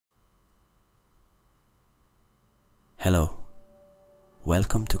Hello,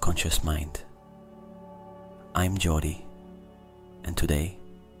 welcome to Conscious Mind. I'm Jordi, and today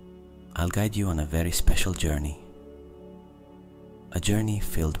I'll guide you on a very special journey. A journey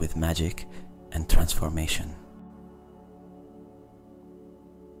filled with magic and transformation.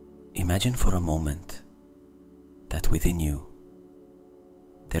 Imagine for a moment that within you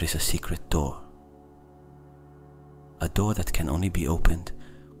there is a secret door. A door that can only be opened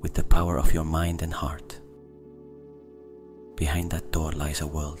with the power of your mind and heart. Behind that door lies a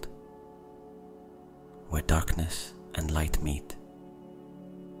world where darkness and light meet,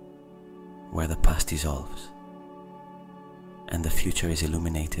 where the past dissolves and the future is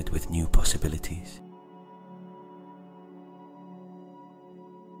illuminated with new possibilities.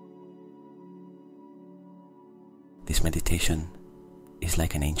 This meditation is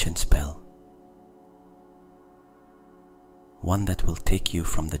like an ancient spell, one that will take you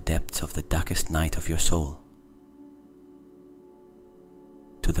from the depths of the darkest night of your soul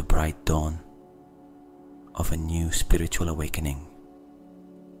to the bright dawn of a new spiritual awakening.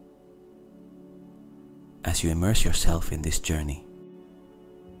 As you immerse yourself in this journey,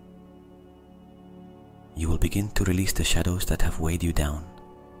 you will begin to release the shadows that have weighed you down,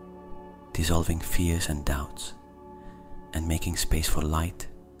 dissolving fears and doubts, and making space for light,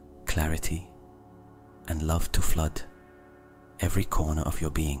 clarity, and love to flood every corner of your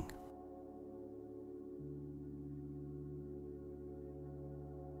being.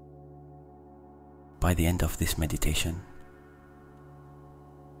 By the end of this meditation,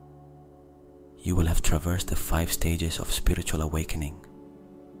 you will have traversed the 5 stages of spiritual awakening,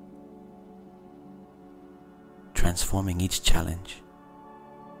 transforming each challenge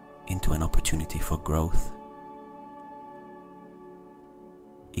into an opportunity for growth,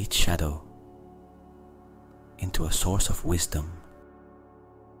 each shadow into a source of wisdom.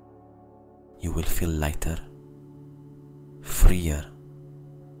 You will feel lighter, freer,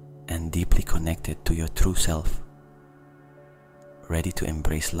 and deeply connected to your true self, ready to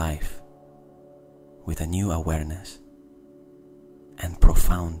embrace life with a new awareness and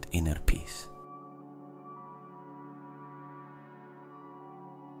profound inner peace.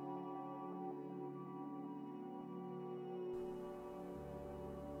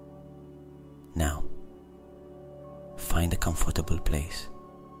 Now, find a comfortable place,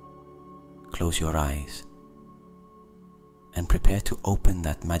 close your eyes, and prepare to open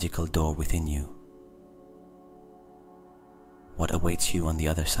that magical door within you. What awaits you on the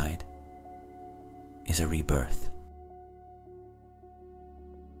other side is a rebirth,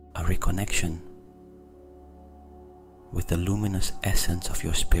 a reconnection with the luminous essence of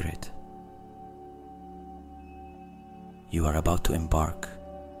your spirit. You are about to embark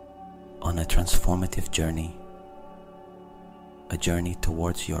on a transformative journey, a journey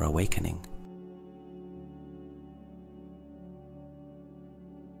towards your awakening.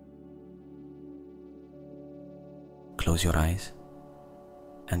 Close your eyes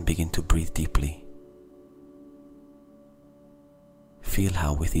and begin to breathe deeply. Feel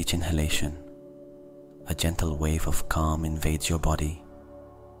how with each inhalation, a gentle wave of calm invades your body,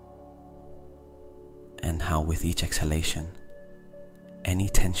 and how with each exhalation, any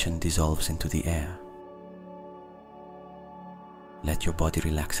tension dissolves into the air. Let your body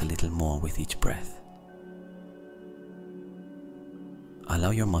relax a little more with each breath.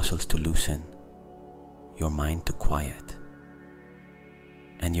 Allow your muscles to loosen, your mind to quiet,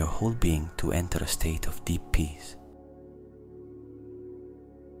 and your whole being to enter a state of deep peace.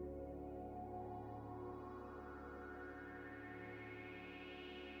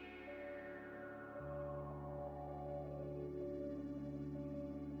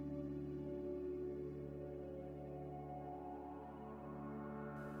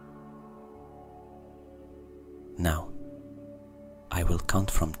 Now, I will count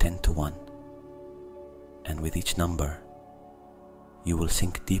from 10 to 1. And with each number, you will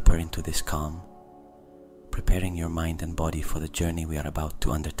sink deeper into this calm, preparing your mind and body for the journey we are about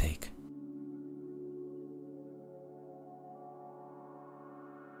to undertake.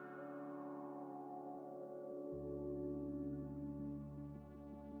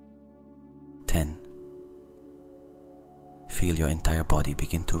 10. Feel your entire body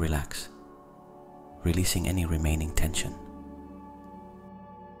begin to relax, releasing any remaining tension.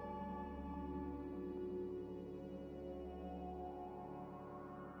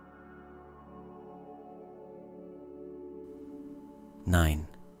 9.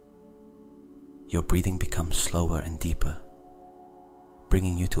 Your breathing becomes slower and deeper,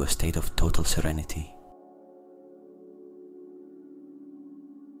 bringing you to a state of total serenity.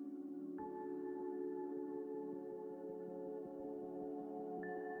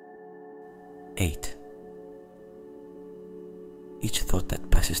 8. Each thought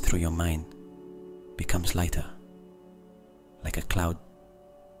that passes through your mind becomes lighter, like a cloud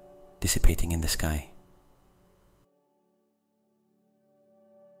dissipating in the sky.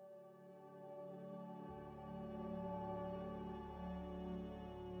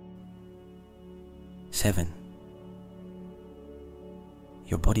 Seven.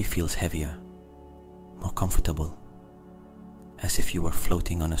 Your body feels heavier, more comfortable, as if you were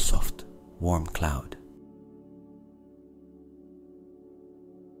floating on a soft, warm cloud.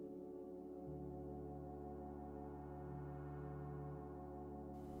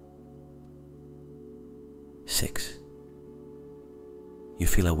 6. You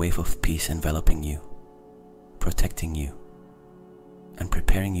feel a wave of peace enveloping you, protecting you, and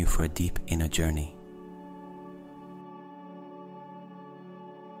preparing you for a deep inner journey.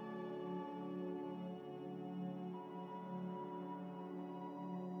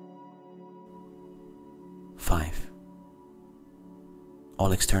 5.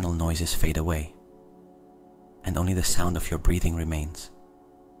 All external noises fade away, and only the sound of your breathing remains,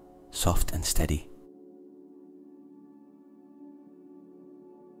 soft and steady.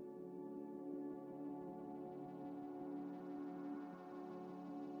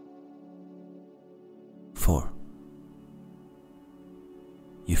 4.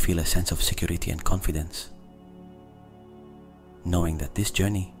 You feel a sense of security and confidence, knowing that this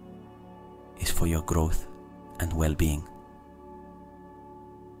journey is for your growth and well-being.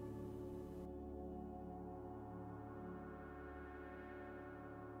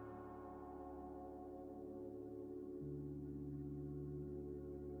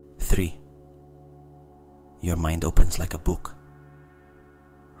 3. Your mind opens like a book,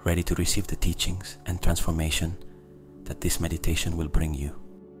 ready to receive the teachings and transformation that this meditation will bring you.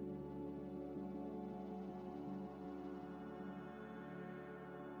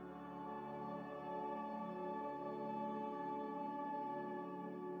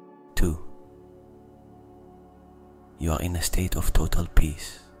 2. You are in a state of total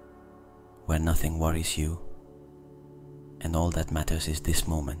peace, where nothing worries you, and all that matters is this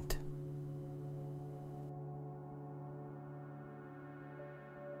moment.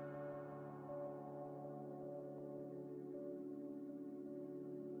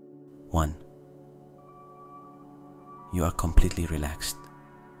 1. You are completely relaxed,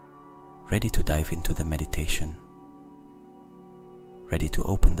 ready to dive into the meditation, ready to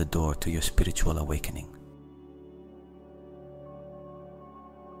open the door to your spiritual awakening.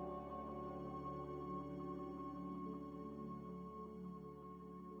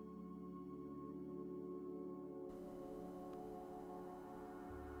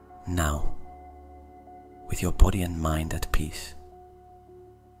 'Now, with your body and mind at peace,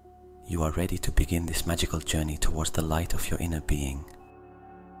 you are ready to begin this magical journey towards the light of your inner being.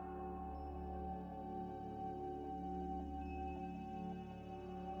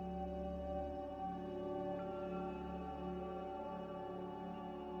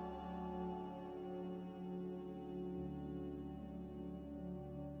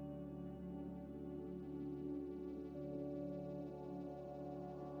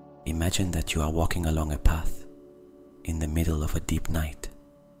 Imagine that you are walking along a path in the middle of a deep night.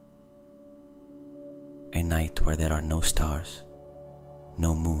 A night where there are no stars,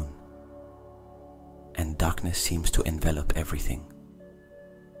 no moon, and darkness seems to envelop everything.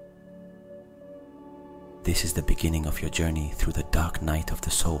 This is the beginning of your journey through the dark night of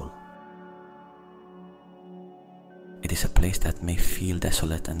the soul. It is a place that may feel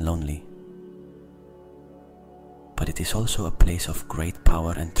desolate and lonely, but it is also a place of great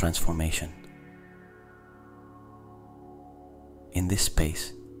power and transformation. In this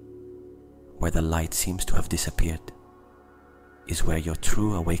space, where the light seems to have disappeared, is where your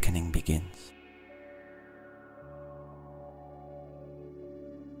true awakening begins.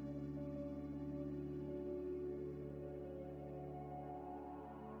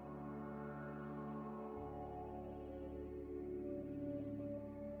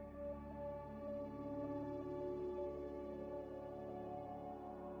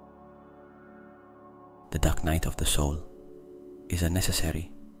 The dark night of the soul is a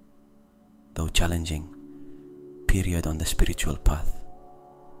necessary, though challenging, period on the spiritual path.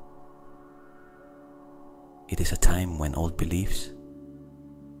 It is a time when old beliefs,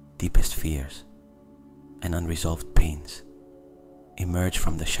 deepest fears, and unresolved pains emerge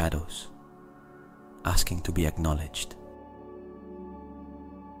from the shadows, asking to be acknowledged.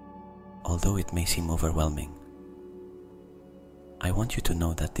 Although it may seem overwhelming, I want you to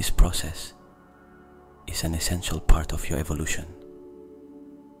know that this process is an essential part of your evolution.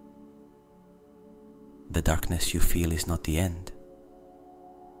 The darkness you feel is not the end,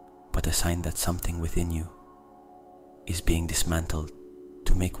 but a sign that something within you is being dismantled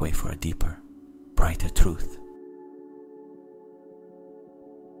to make way for a deeper, brighter truth.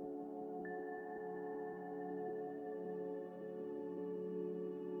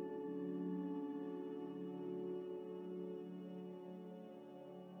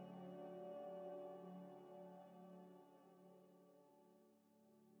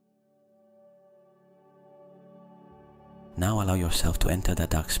 Now allow yourself to enter that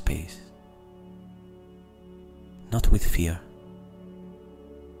dark space, not with fear,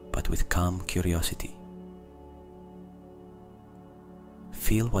 but with calm curiosity.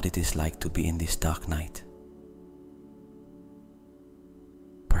 Feel what it is like to be in this dark night.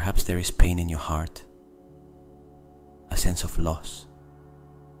 Perhaps there is pain in your heart, a sense of loss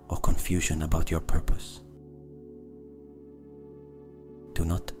or confusion about your purpose. Do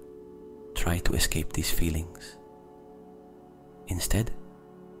not try to escape these feelings. Instead,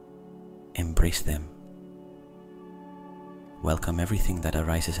 embrace them. Welcome everything that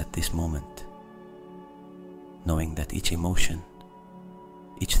arises at this moment, knowing that each emotion,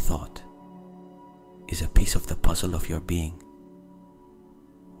 each thought, is a piece of the puzzle of your being,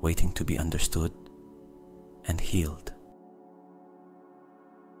 waiting to be understood and healed.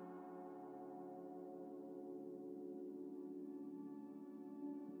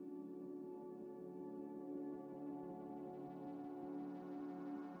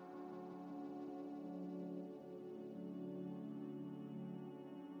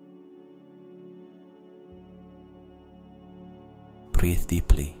 Breathe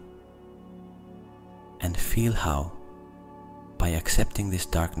deeply and feel how, by accepting this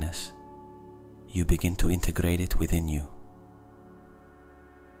darkness, you begin to integrate it within you.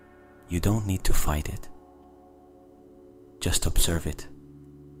 You don't need to fight it. Just observe it.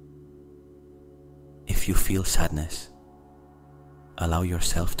 If you feel sadness, allow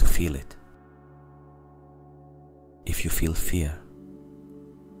yourself to feel it. If you feel fear,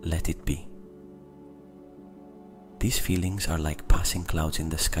 let it be. These feelings are like passing clouds in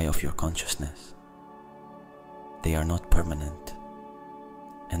the sky of your consciousness. They are not permanent,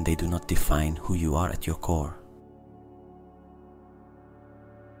 and they do not define who you are at your core.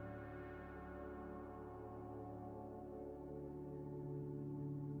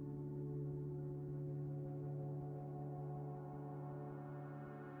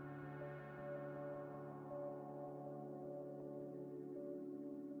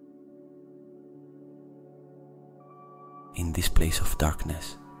 In this place of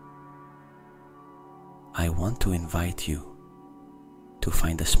darkness, I want to invite you to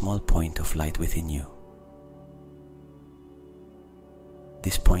find a small point of light within you.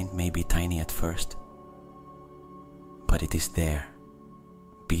 This point may be tiny at first, but it is there,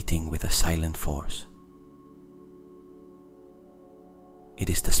 beating with a silent force. It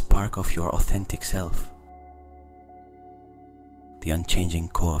is the spark of your authentic self, the unchanging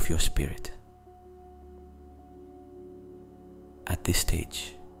core of your spirit. At this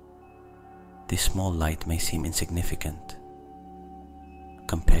stage, this small light may seem insignificant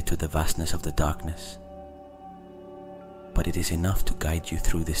compared to the vastness of the darkness, but it is enough to guide you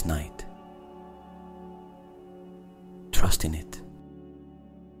through this night. Trust in it.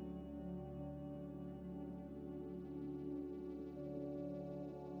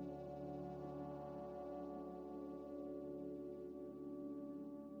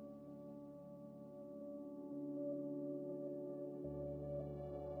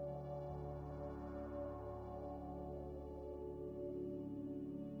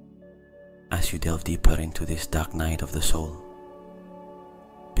 As you delve deeper into this dark night of the soul,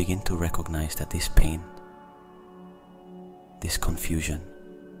 begin to recognize that this pain, this confusion,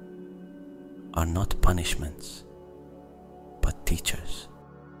 are not punishments, but teachers.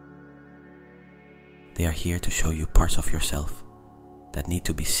 They are here to show you parts of yourself that need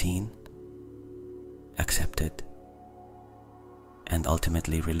to be seen, accepted, and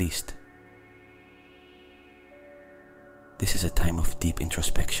ultimately released. This is a time of deep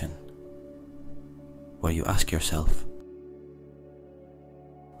introspection, where you ask yourself,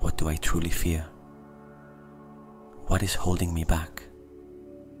 what do I truly fear? What is holding me back?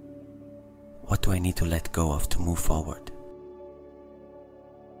 What do I need to let go of to move forward?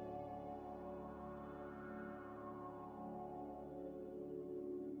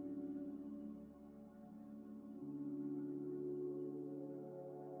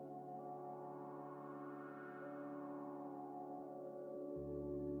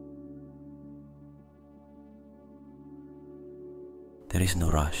 There is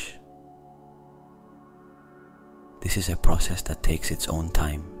no rush. This is a process that takes its own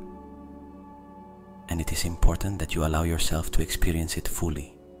time, and it is important that you allow yourself to experience it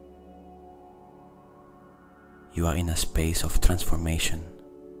fully. You are in a space of transformation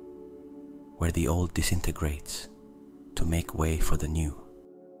where the old disintegrates to make way for the new.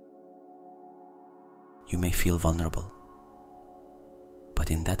 You may feel vulnerable, but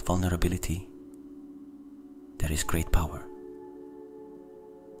in that vulnerability, there is great power.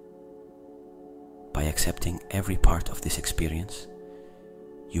 By accepting every part of this experience,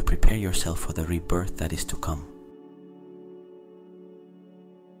 you prepare yourself for the rebirth that is to come.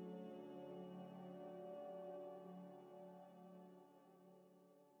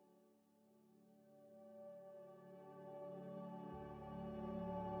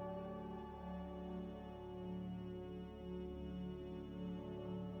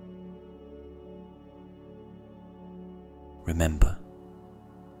 Remember,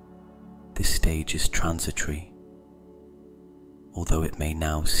 this stage is transitory. Although it may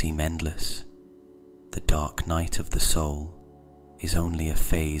now seem endless, the dark night of the soul is only a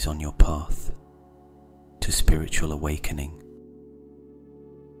phase on your path to spiritual awakening.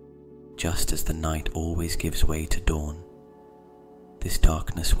 Just as the night always gives way to dawn, this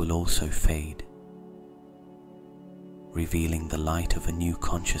darkness will also fade, revealing the light of a new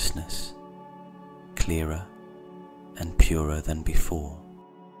consciousness, clearer and purer than before.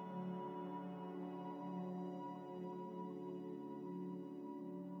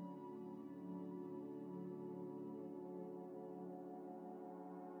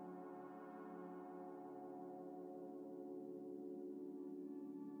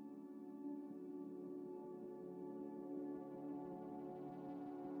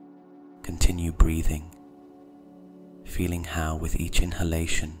 Continue breathing, feeling how with each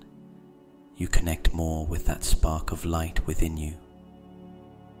inhalation you connect more with that spark of light within you,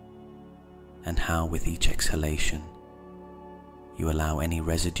 and how with each exhalation you allow any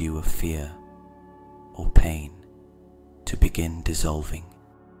residue of fear or pain to begin dissolving.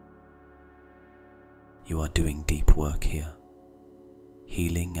 You are doing deep work here,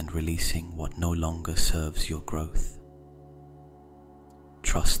 healing and releasing what no longer serves your growth.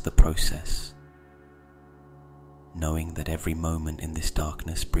 Trust the process, knowing that every moment in this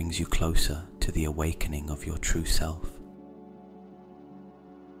darkness brings you closer to the awakening of your true self.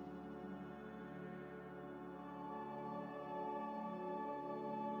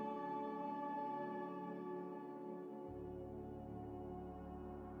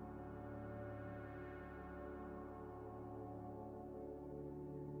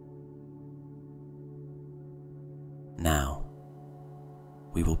 Now,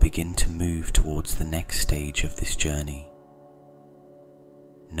 we will begin to move towards the next stage of this journey,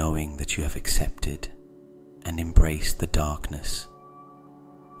 knowing that you have accepted and embraced the darkness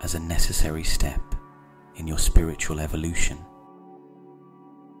as a necessary step in your spiritual evolution.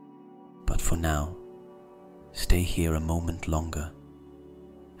 But for now, stay here a moment longer,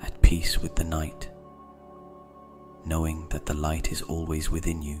 at peace with the night, knowing that the light is always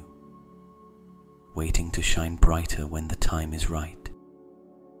within you, waiting to shine brighter when the time is right.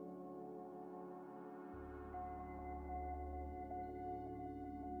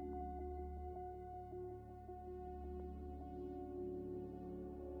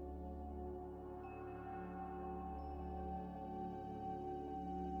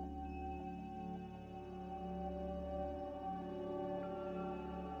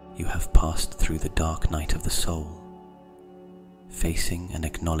 You have passed through the dark night of the soul, facing and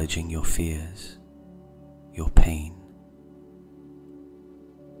acknowledging your fears, your pain,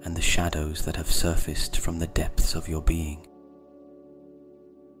 and the shadows that have surfaced from the depths of your being.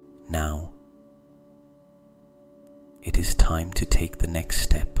 Now, it is time to take the next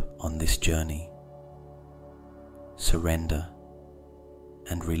step on this journey. Surrender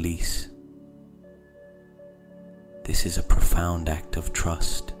and release. This is a profound act of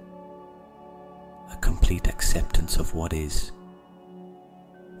trust, a complete acceptance of what is,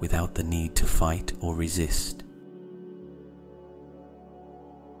 without the need to fight or resist.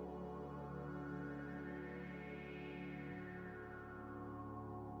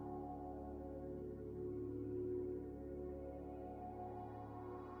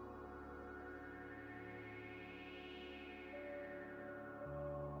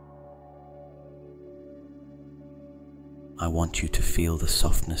 I want you to feel the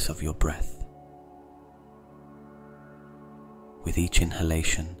softness of your breath. With each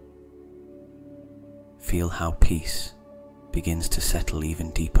inhalation, feel how peace begins to settle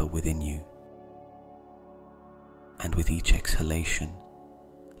even deeper within you. And with each exhalation,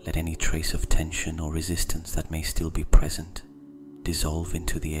 let any trace of tension or resistance that may still be present dissolve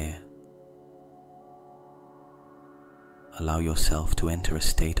into the air. Allow yourself to enter a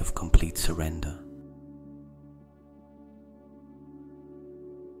state of complete surrender.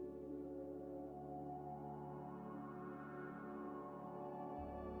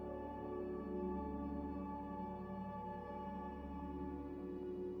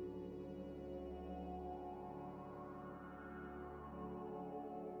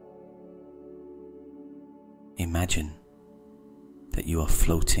 Imagine that you are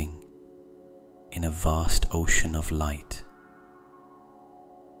floating in a vast ocean of light.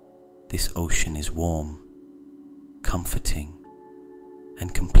 This ocean is warm, comforting,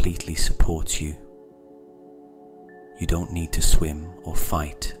 and completely supports you. You don't need to swim or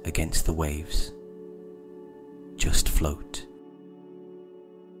fight against the waves. Just float,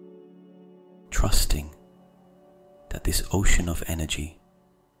 trusting that this ocean of energy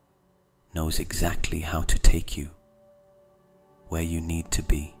knows exactly how to take you where you need to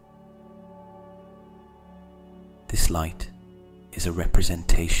be. This light is a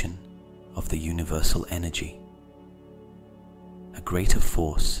representation of the universal energy, a greater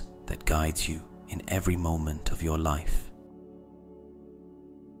force that guides you in every moment of your life.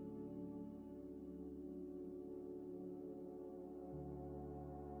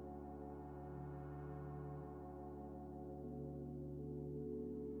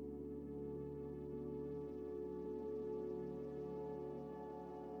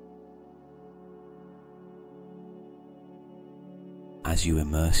 As you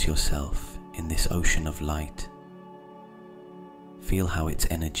immerse yourself in this ocean of light, feel how its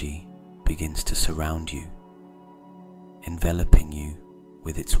energy begins to surround you, enveloping you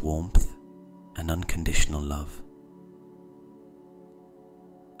with its warmth and unconditional love.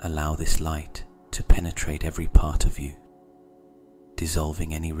 Allow this light to penetrate every part of you,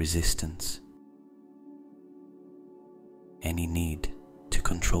 dissolving any resistance, any need to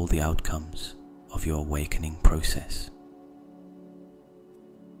control the outcomes of your awakening process.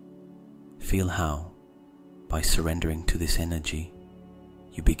 Feel how, by surrendering to this energy,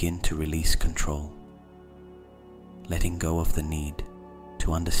 you begin to release control, letting go of the need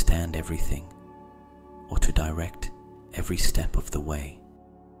to understand everything or to direct every step of the way.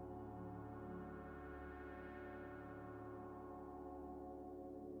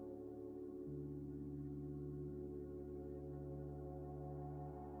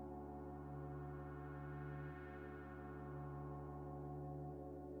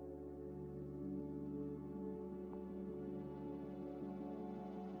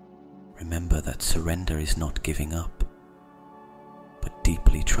 Remember that surrender is not giving up, but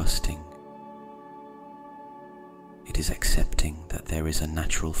deeply trusting. It is accepting that there is a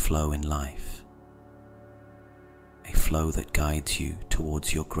natural flow in life, a flow that guides you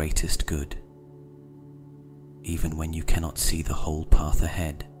towards your greatest good, even when you cannot see the whole path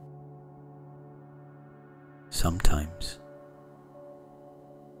ahead. Sometimes,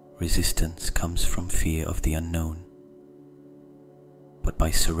 resistance comes from fear of the unknown, but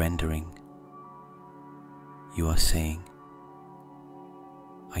by surrendering, you are saying,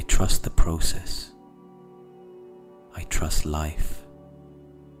 I trust the process. I trust life.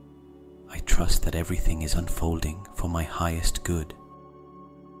 I trust that everything is unfolding for my highest good.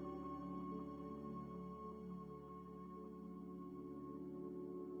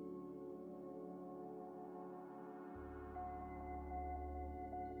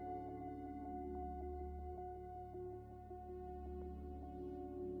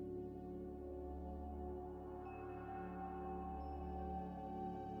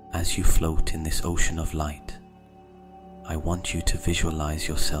 As you float in this ocean of light, I want you to visualize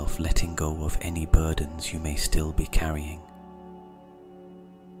yourself letting go of any burdens you may still be carrying.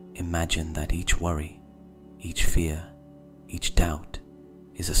 Imagine that each worry, each fear, each doubt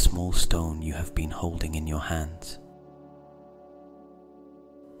is a small stone you have been holding in your hands.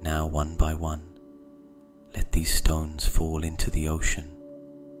 Now, one by one, let these stones fall into the ocean.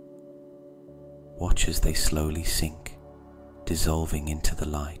 Watch as they slowly sink, dissolving into the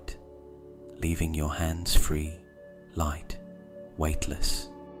light, leaving your hands free, light, weightless.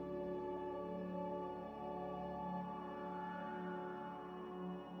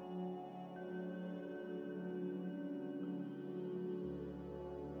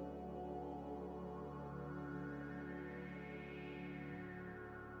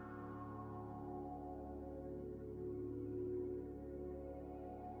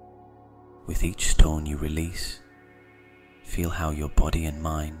 With each stone you release, feel how your body and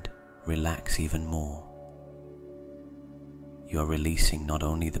mind relax even more. You are releasing not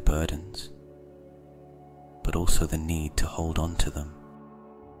only the burdens, but also the need to hold on to them.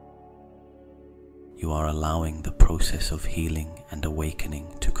 You are allowing the process of healing and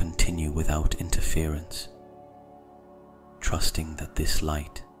awakening to continue without interference, trusting that this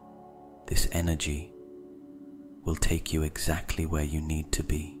light, this energy, will take you exactly where you need to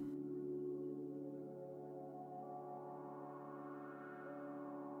be.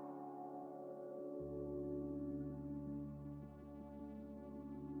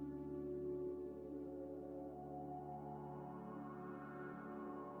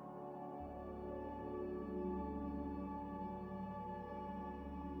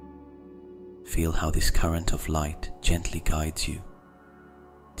 Feel how this current of light gently guides you,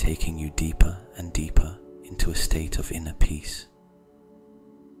 taking you deeper and deeper into a state of inner peace.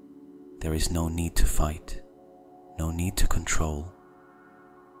 There is no need to fight, no need to control.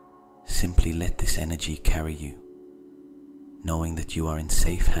 Simply let this energy carry you, knowing that you are in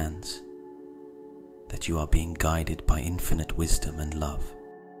safe hands, that you are being guided by infinite wisdom and love.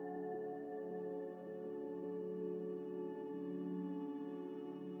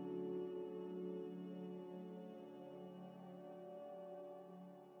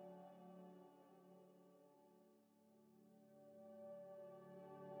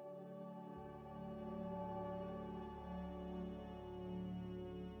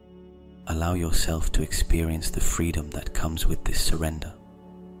 Allow yourself to experience the freedom that comes with this surrender.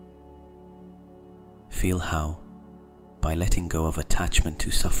 Feel how, by letting go of attachment to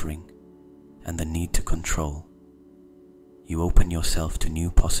suffering and the need to control, you open yourself to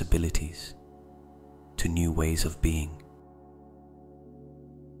new possibilities, to new ways of being.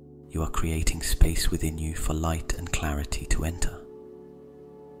 You are creating space within you for light and clarity to enter,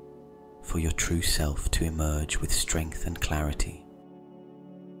 for your true self to emerge with strength and clarity.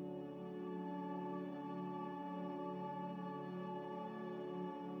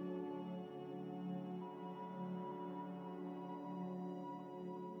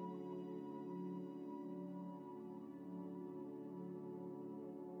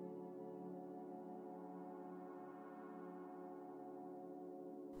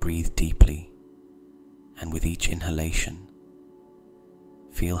 Breathe deeply, and with each inhalation,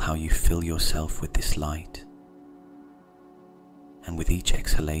 feel how you fill yourself with this light. And with each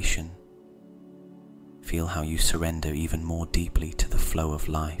exhalation, feel how you surrender even more deeply to the flow of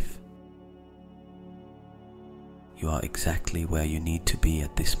life. You are exactly where you need to be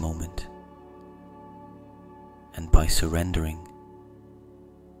at this moment. And by surrendering,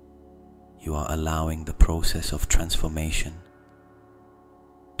 you are allowing the process of transformation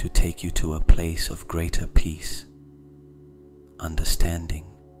to take you to a place of greater peace, understanding,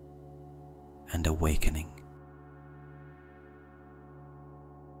 and awakening.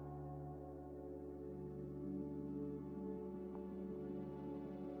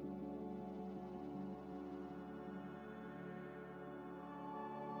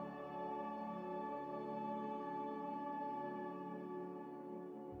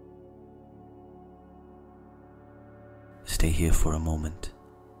 Stay here for a moment,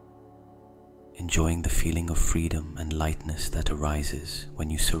 enjoying the feeling of freedom and lightness that arises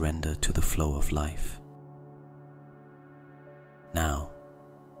when you surrender to the flow of life. Now,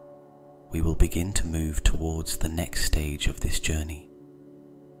 we will begin to move towards the next stage of this journey,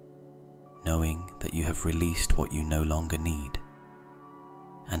 knowing that you have released what you no longer need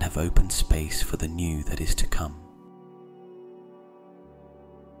and have opened space for the new that is to come.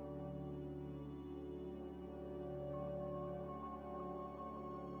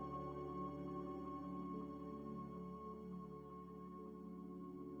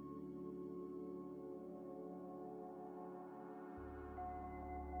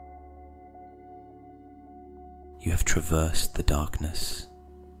 You have traversed the darkness,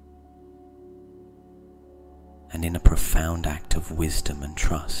 and in a profound act of wisdom and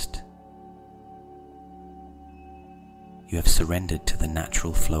trust, you have surrendered to the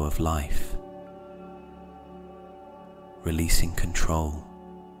natural flow of life, releasing control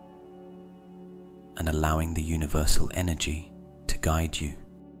and allowing the universal energy to guide you.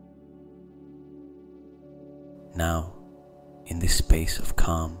 Now, in this space of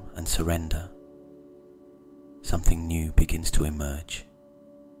calm and surrender, something new begins to emerge,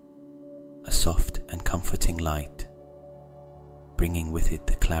 a soft and comforting light, bringing with it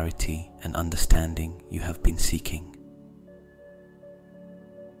the clarity and understanding you have been seeking.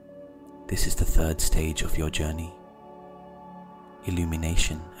 This is the third stage of your journey,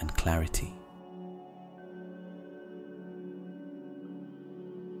 illumination and clarity.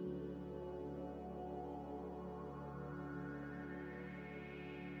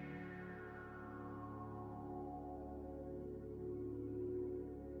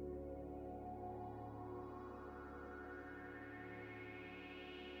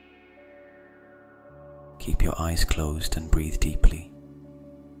 Keep your eyes closed and breathe deeply.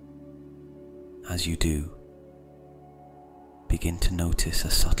 As you do, begin to notice a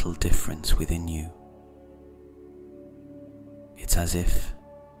subtle difference within you. It's as if,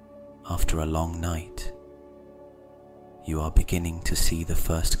 after a long night, you are beginning to see the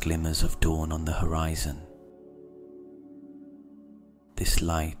first glimmers of dawn on the horizon. This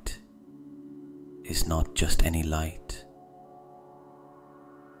light is not just any light.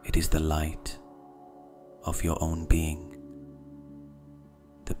 It is the light of your own being,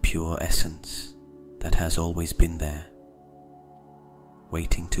 the pure essence that has always been there,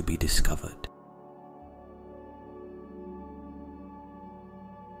 waiting to be discovered.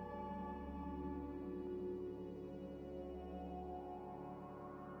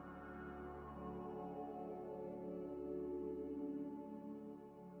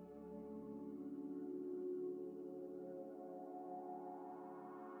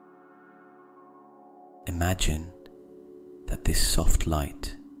 Imagine that this soft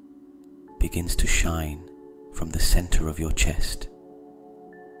light begins to shine from the center of your chest,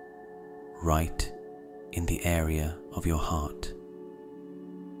 right in the area of your heart.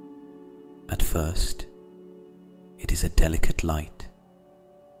 At first, it is a delicate light,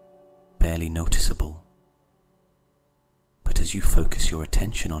 barely noticeable, but as you focus your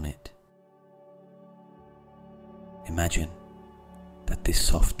attention on it, imagine that this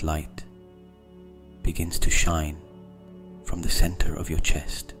soft light begins to shine from the center of your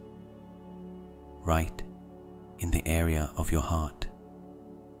chest, right in the area of your heart.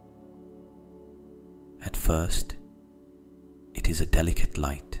 At first, it is a delicate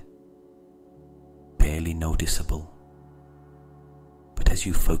light, barely noticeable, but as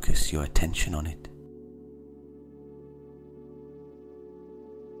you focus your attention on it,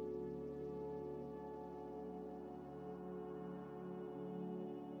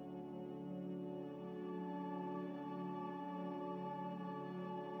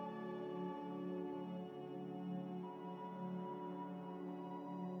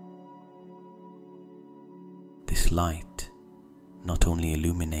 this light not only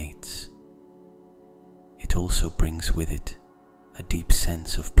illuminates, it also brings with it a deep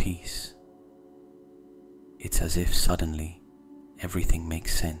sense of peace. It's as if suddenly everything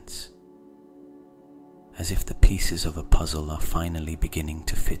makes sense, as if the pieces of a puzzle are finally beginning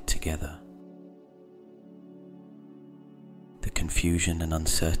to fit together. The confusion and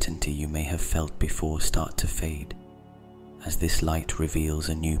uncertainty you may have felt before start to fade as this light reveals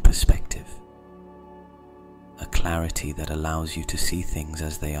a new perspective. A clarity that allows you to see things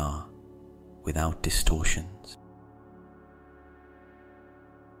as they are, without distortions.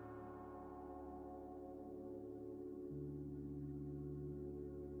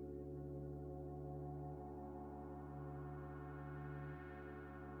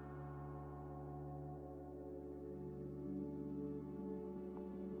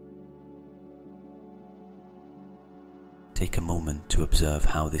 Take a moment to observe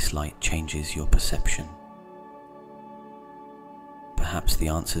how this light changes your perception. Perhaps the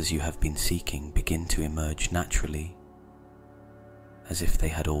answers you have been seeking begin to emerge naturally, as if they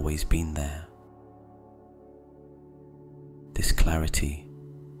had always been there. This clarity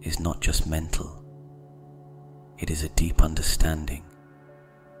is not just mental, it is a deep understanding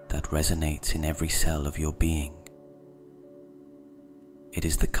that resonates in every cell of your being. It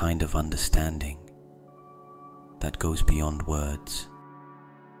is the kind of understanding that goes beyond words.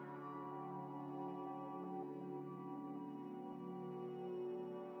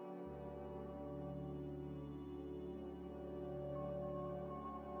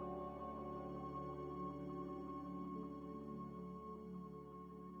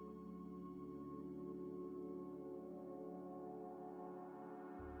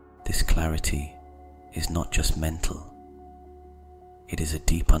 This clarity is not just mental, it is a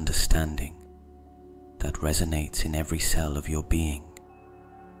deep understanding that resonates in every cell of your being.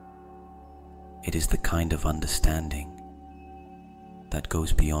 It is the kind of understanding that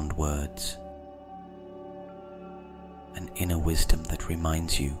goes beyond words, an inner wisdom that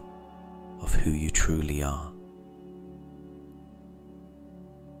reminds you of who you truly are.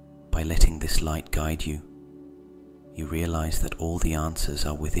 By letting this light guide you, you realize that all the answers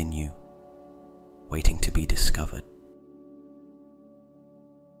are within you, waiting to be discovered.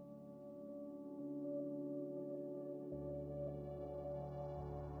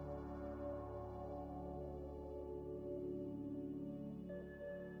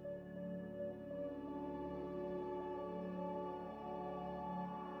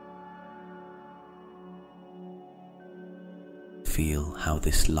 Feel how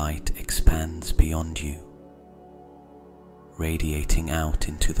this light expands beyond you, radiating out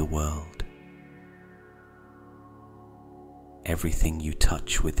into the world. Everything you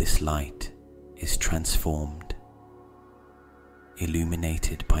touch with this light is transformed,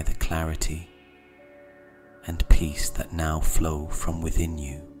 illuminated by the clarity and peace that now flow from within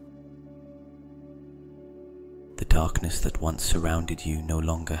you. The darkness that once surrounded you no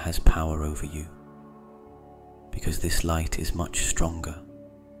longer has power over you, because this light is much stronger,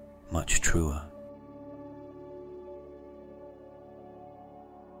 much truer.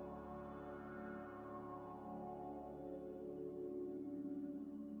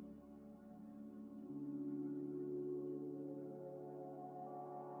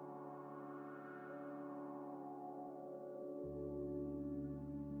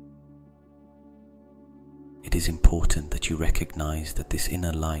 it is important that you recognize that this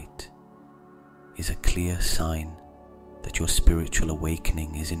inner light is a clear sign that your spiritual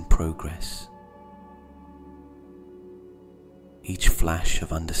awakening is in progress. Each flash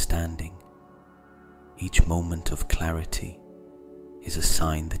of understanding, each moment of clarity is a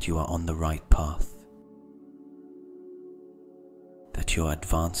sign that you are on the right path, that you are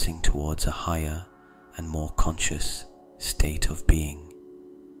advancing towards a higher and more conscious state of being.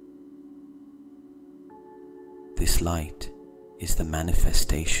 This light is the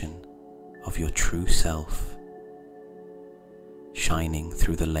manifestation of your true self, shining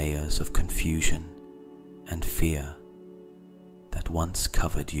through the layers of confusion and fear that once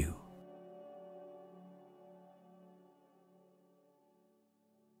covered you.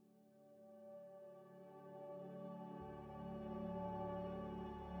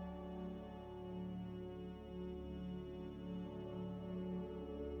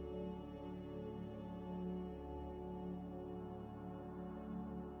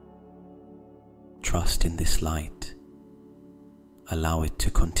 Trust in this light. Allow it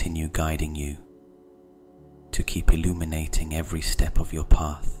to continue guiding you, to keep illuminating every step of your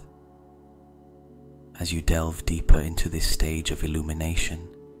path. As you delve deeper into this stage of illumination,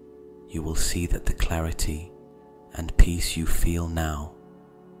 you will see that the clarity and peace you feel now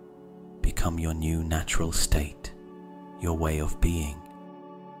become your new natural state, your way of being.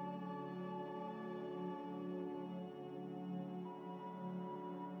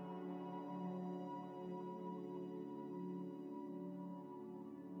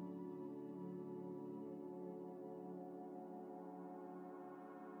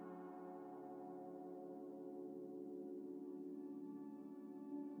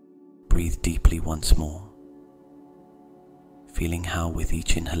 Breathe deeply once more, feeling how with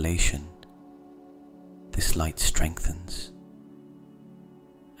each inhalation this light strengthens,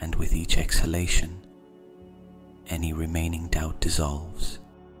 and with each exhalation any remaining doubt dissolves.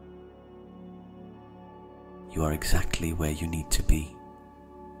 You are exactly where you need to be,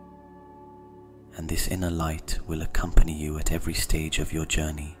 and this inner light will accompany you at every stage of your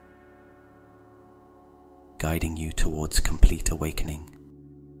journey, guiding you towards complete awakening.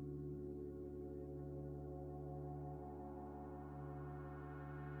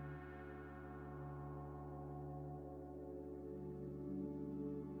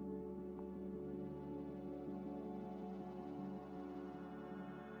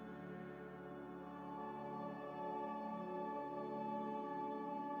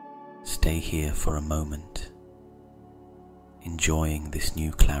 Stay here for a moment, enjoying this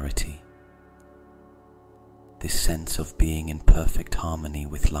new clarity, this sense of being in perfect harmony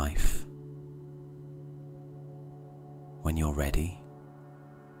with life. When you're ready,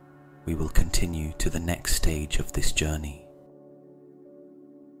 we will continue to the next stage of this journey,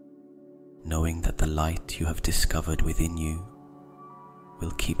 knowing that the light you have discovered within you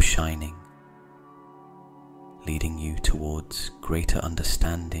will keep shining, leading you towards greater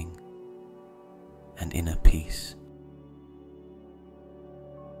understanding and inner peace.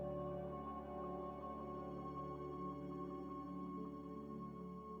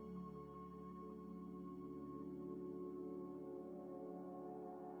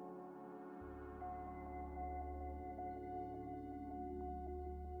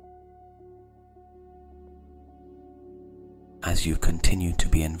 As you continue to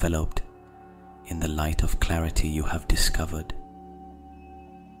be enveloped in the light of clarity you have discovered,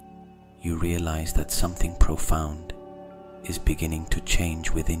 you realize that something profound is beginning to change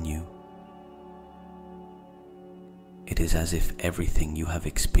within you. It is as if everything you have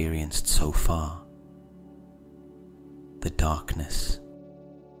experienced so far, the darkness,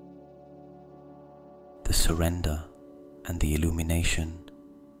 the surrender, and the illumination,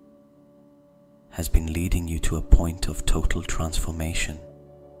 has been leading you to a point of total transformation.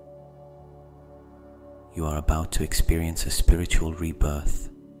 You are about to experience a spiritual rebirth,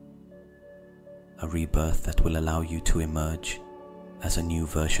 a rebirth that will allow you to emerge as a new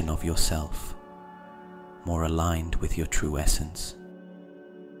version of yourself, more aligned with your true essence.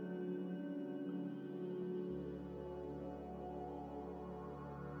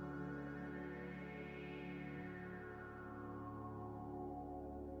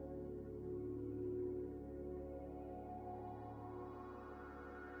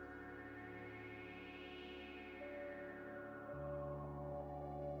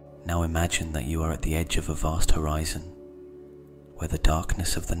 Now imagine that you are at the edge of a vast horizon, where the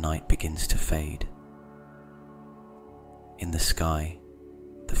darkness of the night begins to fade. In the sky,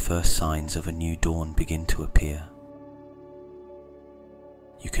 the first signs of a new dawn begin to appear.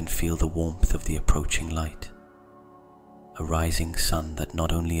 You can feel the warmth of the approaching light, a rising sun that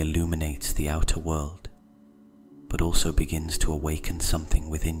not only illuminates the outer world, but also begins to awaken something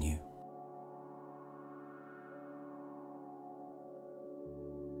within you.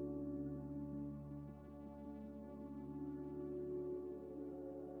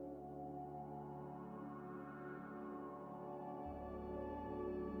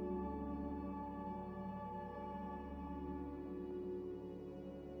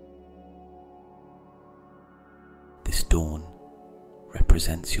 This dawn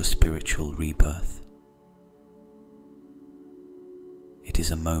represents your spiritual rebirth. It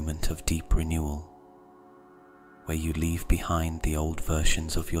is a moment of deep renewal, where you leave behind the old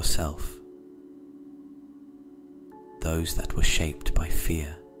versions of yourself, those that were shaped by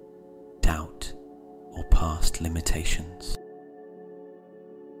fear, doubt, or past limitations.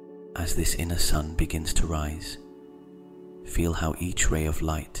 As this inner sun begins to rise, feel how each ray of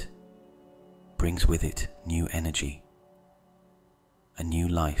light brings with it new energy, a new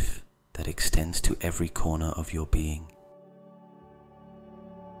life that extends to every corner of your being.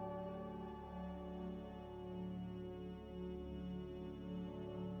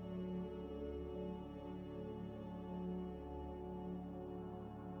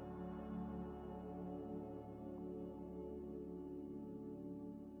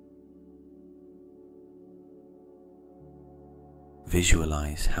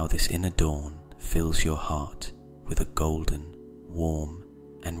 Visualize how this inner dawn fills your heart with a golden, warm,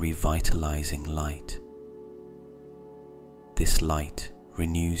 and revitalizing light. This light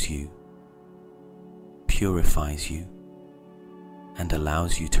renews you, purifies you, and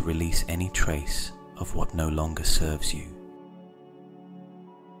allows you to release any trace of what no longer serves you.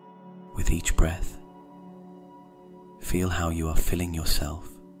 With each breath, feel how you are filling yourself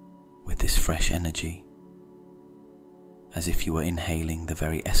with this fresh energy, as if you were inhaling the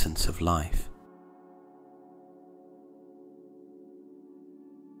very essence of life.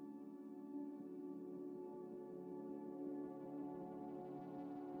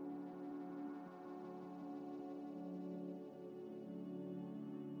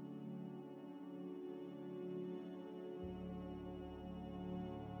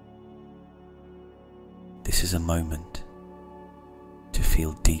 This is a moment to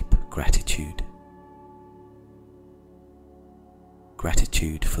feel deep gratitude.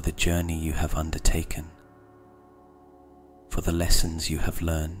 Gratitude for the journey you have undertaken, for the lessons you have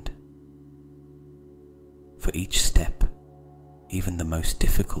learned, for each step, even the most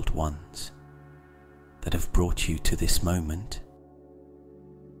difficult ones, that have brought you to this moment.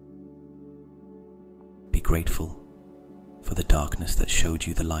 Be grateful for the darkness that showed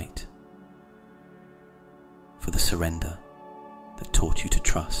you the light, for the surrender that taught you to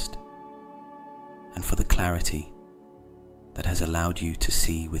trust, and for the clarity that has allowed you to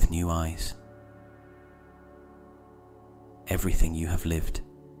see with new eyes. Everything you have lived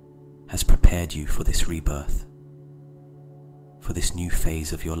has prepared you for this rebirth, for this new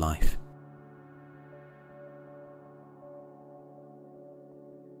phase of your life.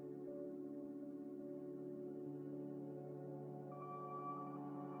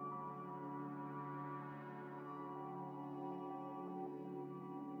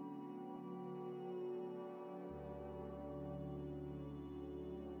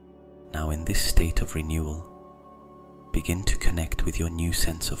 Now, in this state of renewal, begin to connect with your new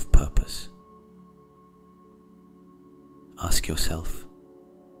sense of purpose. Ask yourself,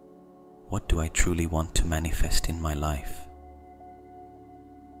 what do I truly want to manifest in my life?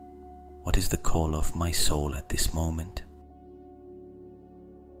 What is the call of my soul at this moment?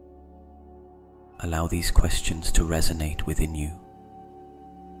 Allow these questions to resonate within you,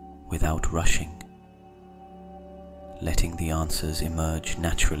 without rushing, letting the answers emerge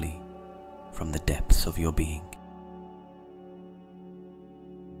naturally from the depths of your being.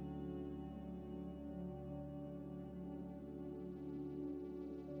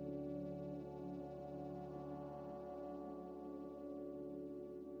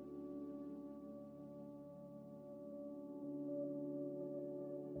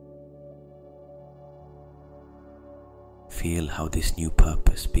 Feel how this new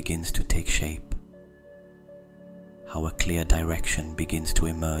purpose begins to take shape, how a clear direction begins to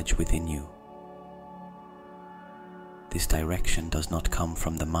emerge within you. This direction does not come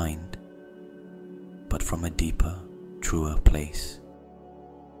from the mind, but from a deeper, truer place.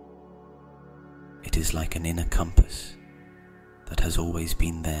 It is like an inner compass that has always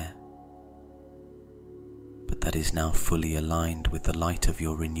been there, but that is now fully aligned with the light of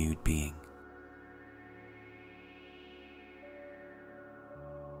your renewed being.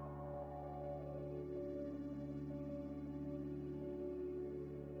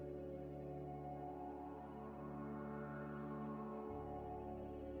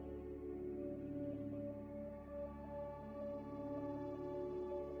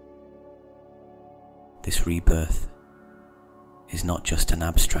 This rebirth is not just an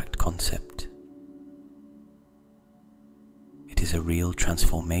abstract concept. It is a real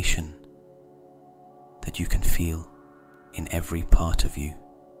transformation that you can feel in every part of you.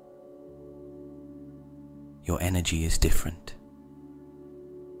 Your energy is different.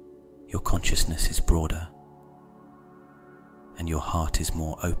 Your consciousness is broader, and your heart is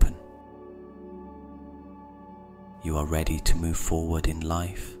more open. You are ready to move forward in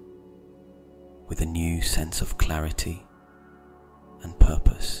life with a new sense of clarity and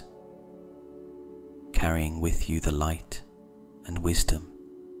purpose, carrying with you the light and wisdom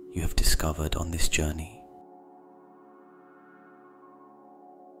you have discovered on this journey.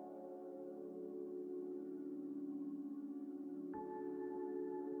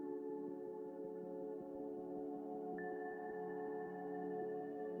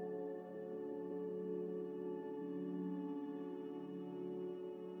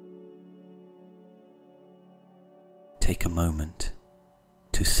 Take a moment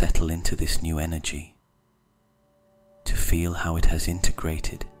to settle into this new energy, to feel how it has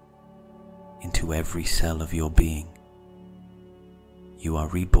integrated into every cell of your being. You are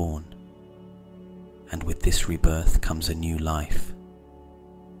reborn, and with this rebirth comes a new life,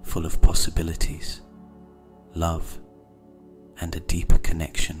 full of possibilities, love, and a deeper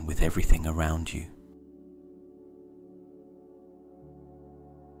connection with everything around you.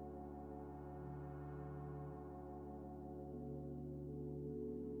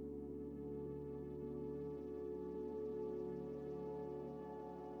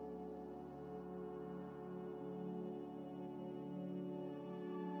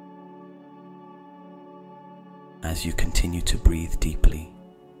 As you continue to breathe deeply,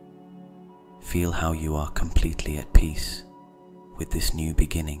 feel how you are completely at peace with this new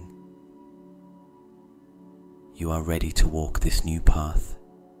beginning. You are ready to walk this new path,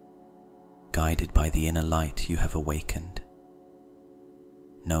 guided by the inner light you have awakened,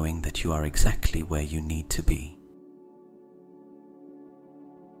 knowing that you are exactly where you need to be.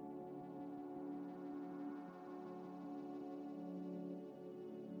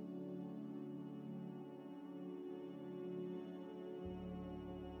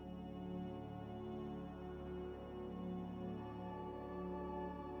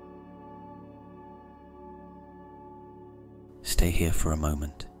 Stay here for a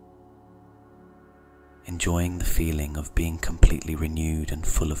moment, enjoying the feeling of being completely renewed and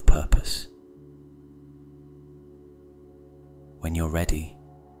full of purpose. When you're ready,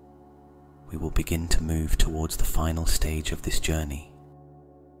 we will begin to move towards the final stage of this journey,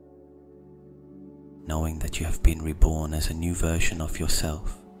 knowing that you have been reborn as a new version of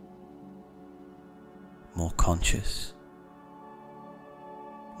yourself, more conscious,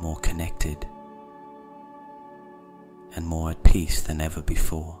 more connected, and more at peace than ever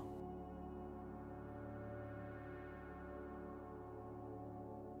before.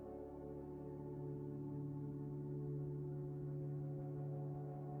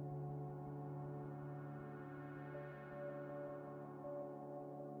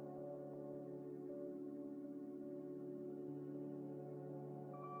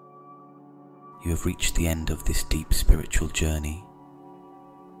 You have reached the end of this deep spiritual journey,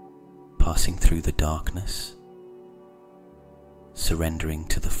 passing through the darkness, surrendering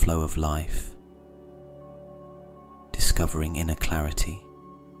to the flow of life, discovering inner clarity,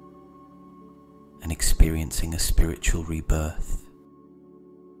 and experiencing a spiritual rebirth.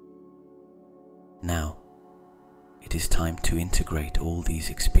 Now, it is time to integrate all these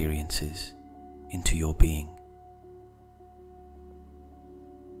experiences into your being,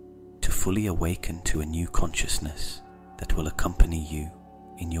 to fully awaken to a new consciousness that will accompany you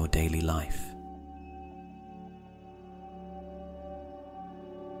in your daily life.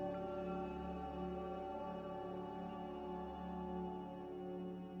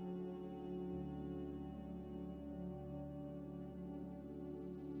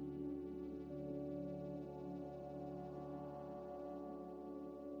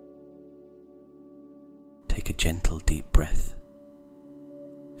 Take a gentle deep breath.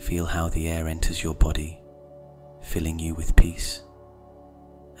 Feel how the air enters your body, filling you with peace,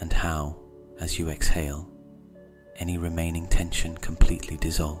 and how, as you exhale, any remaining tension completely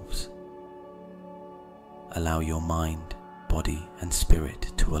dissolves. Allow your mind, body, and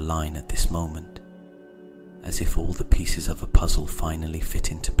spirit to align at this moment, as if all the pieces of a puzzle finally fit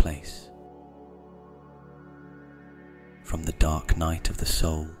into place. From the dark night of the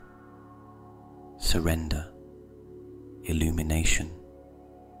soul, surrender, illumination,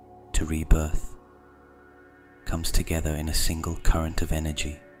 to rebirth comes together in a single current of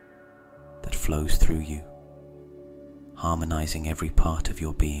energy that flows through you, harmonizing every part of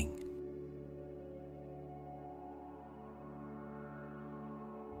your being.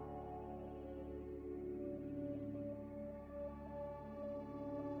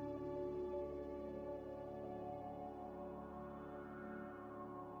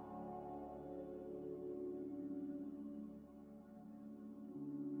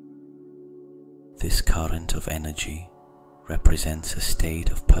 This current of energy represents a state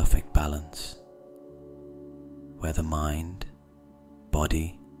of perfect balance, where the mind,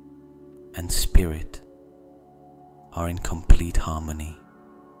 body, and spirit are in complete harmony.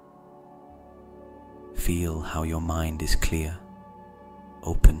 Feel how your mind is clear,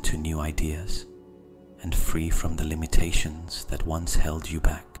 open to new ideas, and free from the limitations that once held you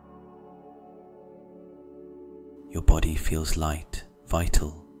back. Your body feels light,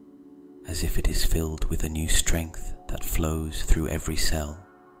 vital, as if it is filled with a new strength that flows through every cell.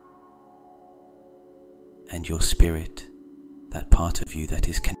 And your spirit, that part of you that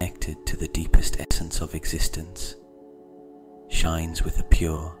is connected to the deepest essence of existence, shines with a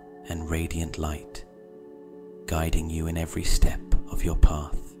pure and radiant light, guiding you in every step of your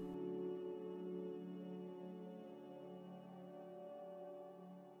path.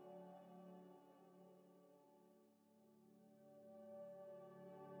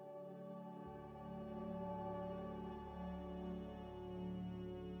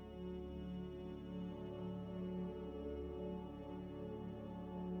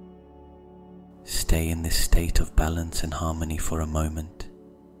 Stay in this state of balance and harmony for a moment,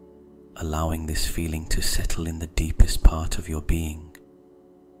 allowing this feeling to settle in the deepest part of your being.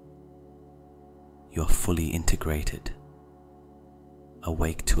 You are fully integrated,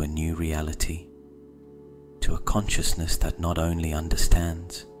 awake to a new reality, to a consciousness that not only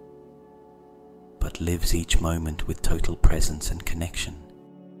understands, but lives each moment with total presence and connection.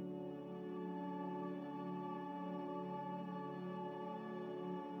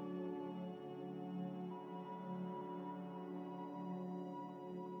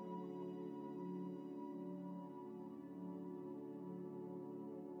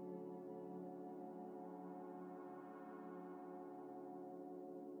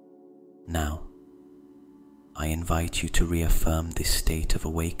 Now, I invite you to reaffirm this state of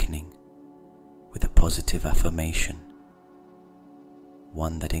awakening with a positive affirmation,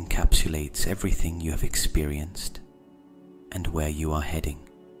 one that encapsulates everything you have experienced and where you are heading.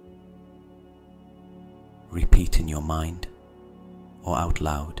 Repeat in your mind or out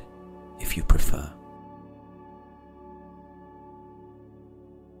loud if you prefer.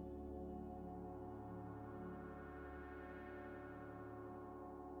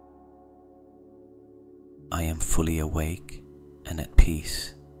 I am fully awake and at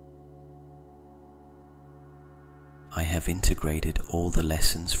peace. I have integrated all the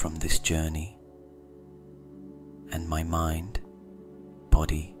lessons from this journey, and my mind,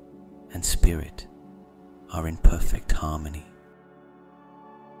 body, and spirit are in perfect harmony.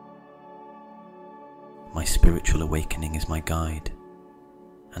 My spiritual awakening is my guide,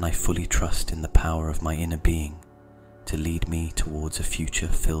 and I fully trust in the power of my inner being to lead me towards a future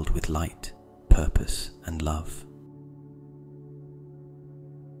filled with light, purpose, and love.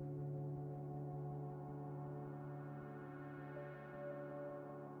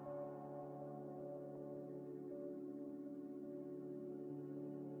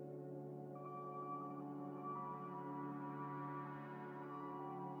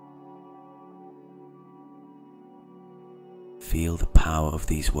 Feel the power of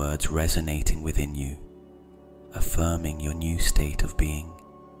these words resonating within you, affirming your new state of being.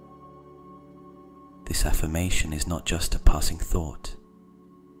 This affirmation is not just a passing thought,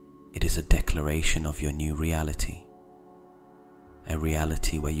 it is a declaration of your new reality, a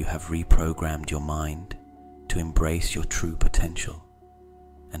reality where you have reprogrammed your mind to embrace your true potential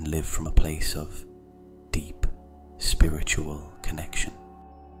and live from a place of deep spiritual connection.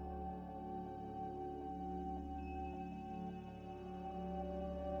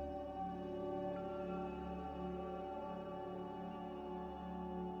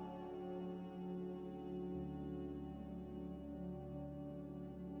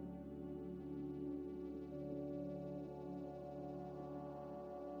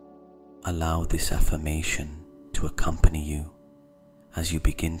 Allow this affirmation to accompany you as you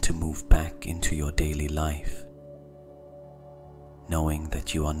begin to move back into your daily life, knowing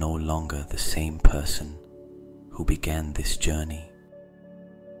that you are no longer the same person who began this journey.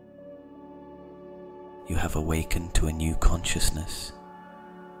 You have awakened to a new consciousness,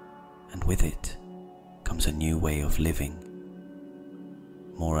 and with it comes a new way of living,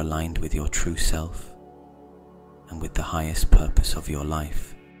 more aligned with your true self and with the highest purpose of your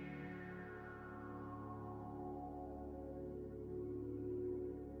life.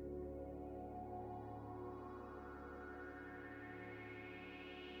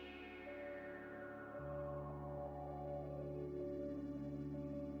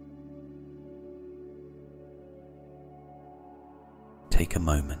 Take a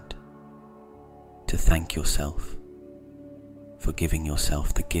moment to thank yourself for giving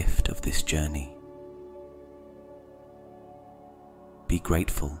yourself the gift of this journey Be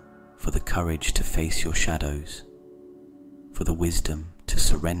grateful for the courage to face your shadows, for the wisdom to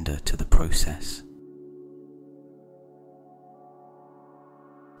surrender to the process,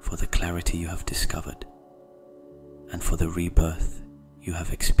 for the clarity you have discovered, and for the rebirth you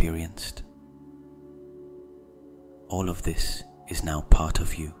have experienced. All of this is now part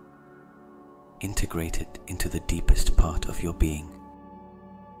of you, integrated into the deepest part of your being.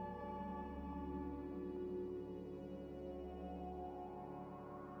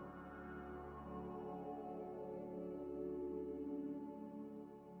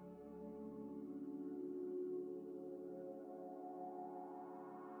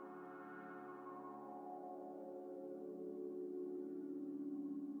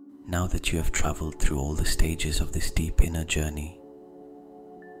 Now that you have traveled through all the stages of this deep inner journey,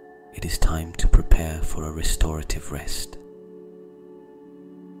 it is time to prepare for a restorative rest.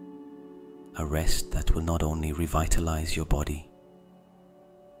 A rest that will not only revitalize your body,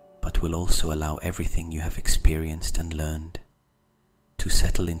 but will also allow everything you have experienced and learned to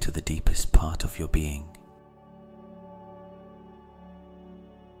settle into the deepest part of your being.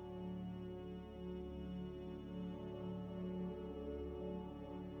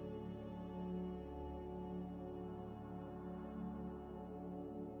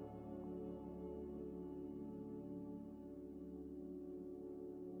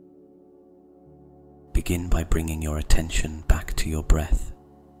 Begin by bringing your attention back to your breath.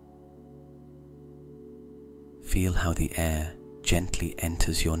 Feel how the air gently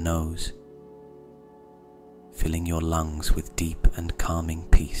enters your nose, filling your lungs with deep and calming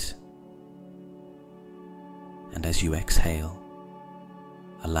peace. And as you exhale,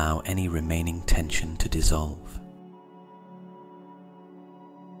 allow any remaining tension to dissolve,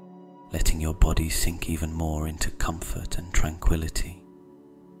 letting your body sink even more into comfort and tranquility.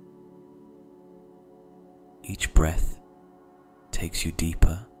 Each breath takes you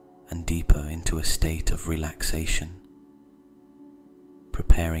deeper and deeper into a state of relaxation,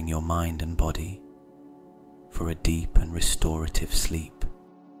 preparing your mind and body for a deep and restorative sleep.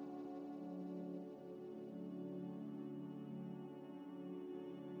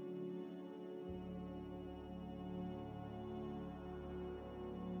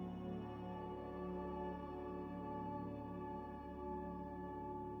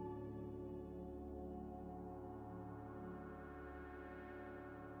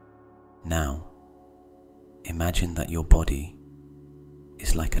 Now, imagine that your body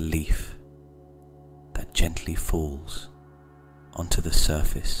is like a leaf that gently falls onto the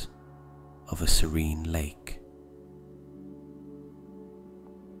surface of a serene lake.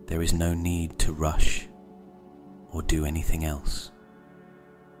 There is no need to rush or do anything else.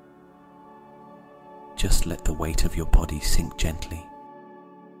 Just let the weight of your body sink gently,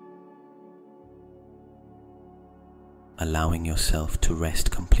 allowing yourself to rest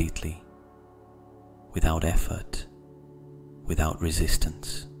completely, without effort, without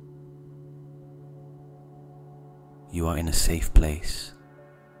resistance. You are in a safe place,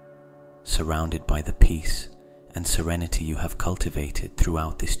 surrounded by the peace and serenity you have cultivated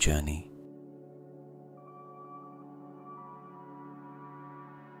throughout this journey.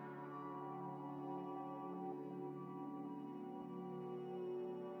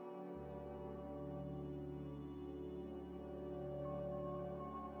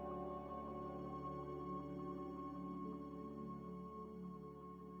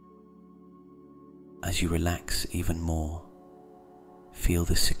 As you relax even more, feel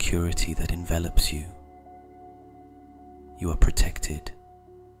the security that envelops you. You are protected,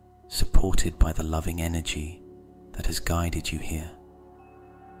 supported by the loving energy that has guided you here.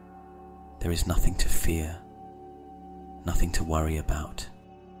 There is nothing to fear, nothing to worry about.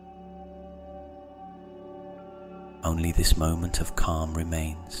 Only this moment of calm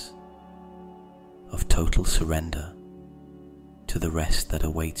remains, of total surrender to the rest that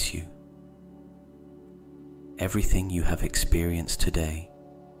awaits you. Everything you have experienced today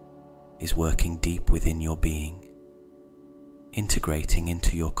is working deep within your being, integrating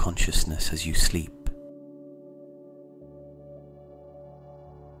into your consciousness as you sleep.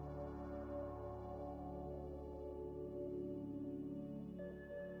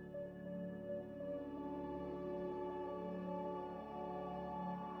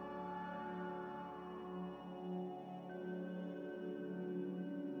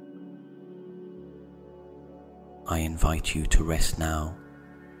 I invite you to rest now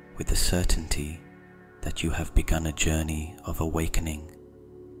with the certainty that you have begun a journey of awakening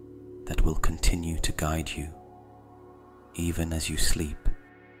that will continue to guide you even as you sleep.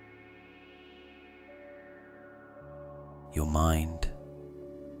 Your mind,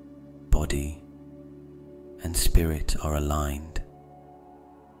 body, and spirit are aligned,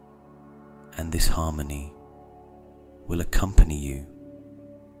 and this harmony will accompany you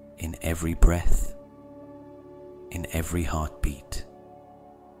in every breath, in every heartbeat,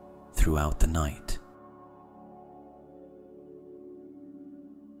 throughout the night.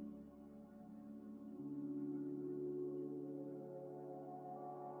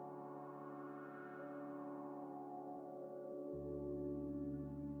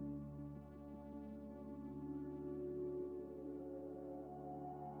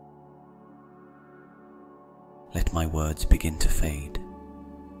 Let my words begin to fade,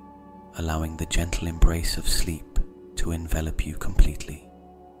 allowing the gentle embrace of sleep to envelop you completely.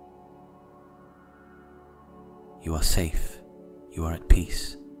 You are safe, you are at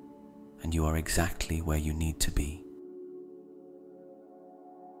peace, and you are exactly where you need to be.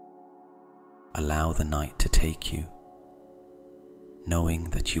 Allow the night to take you, knowing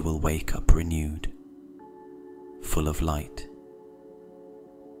that you will wake up renewed, full of light,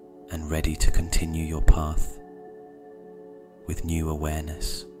 and ready to continue your path with new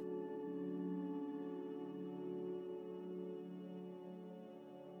awareness.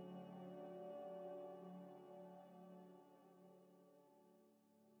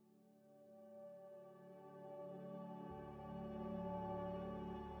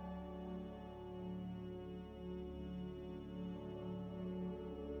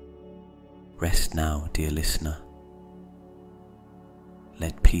 Rest now, dear listener.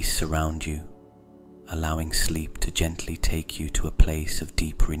 Let peace surround you, allowing sleep to gently take you to a place of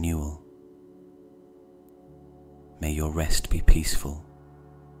deep renewal. May your rest be peaceful.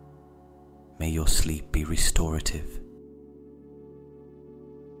 May your sleep be restorative.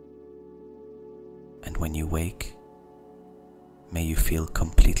 And when you wake, may you feel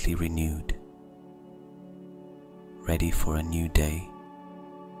completely renewed, ready for a new day,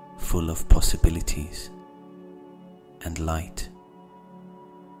 full of possibilities and light.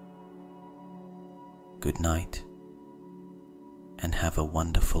 Good night, and have a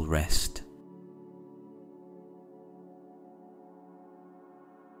wonderful rest.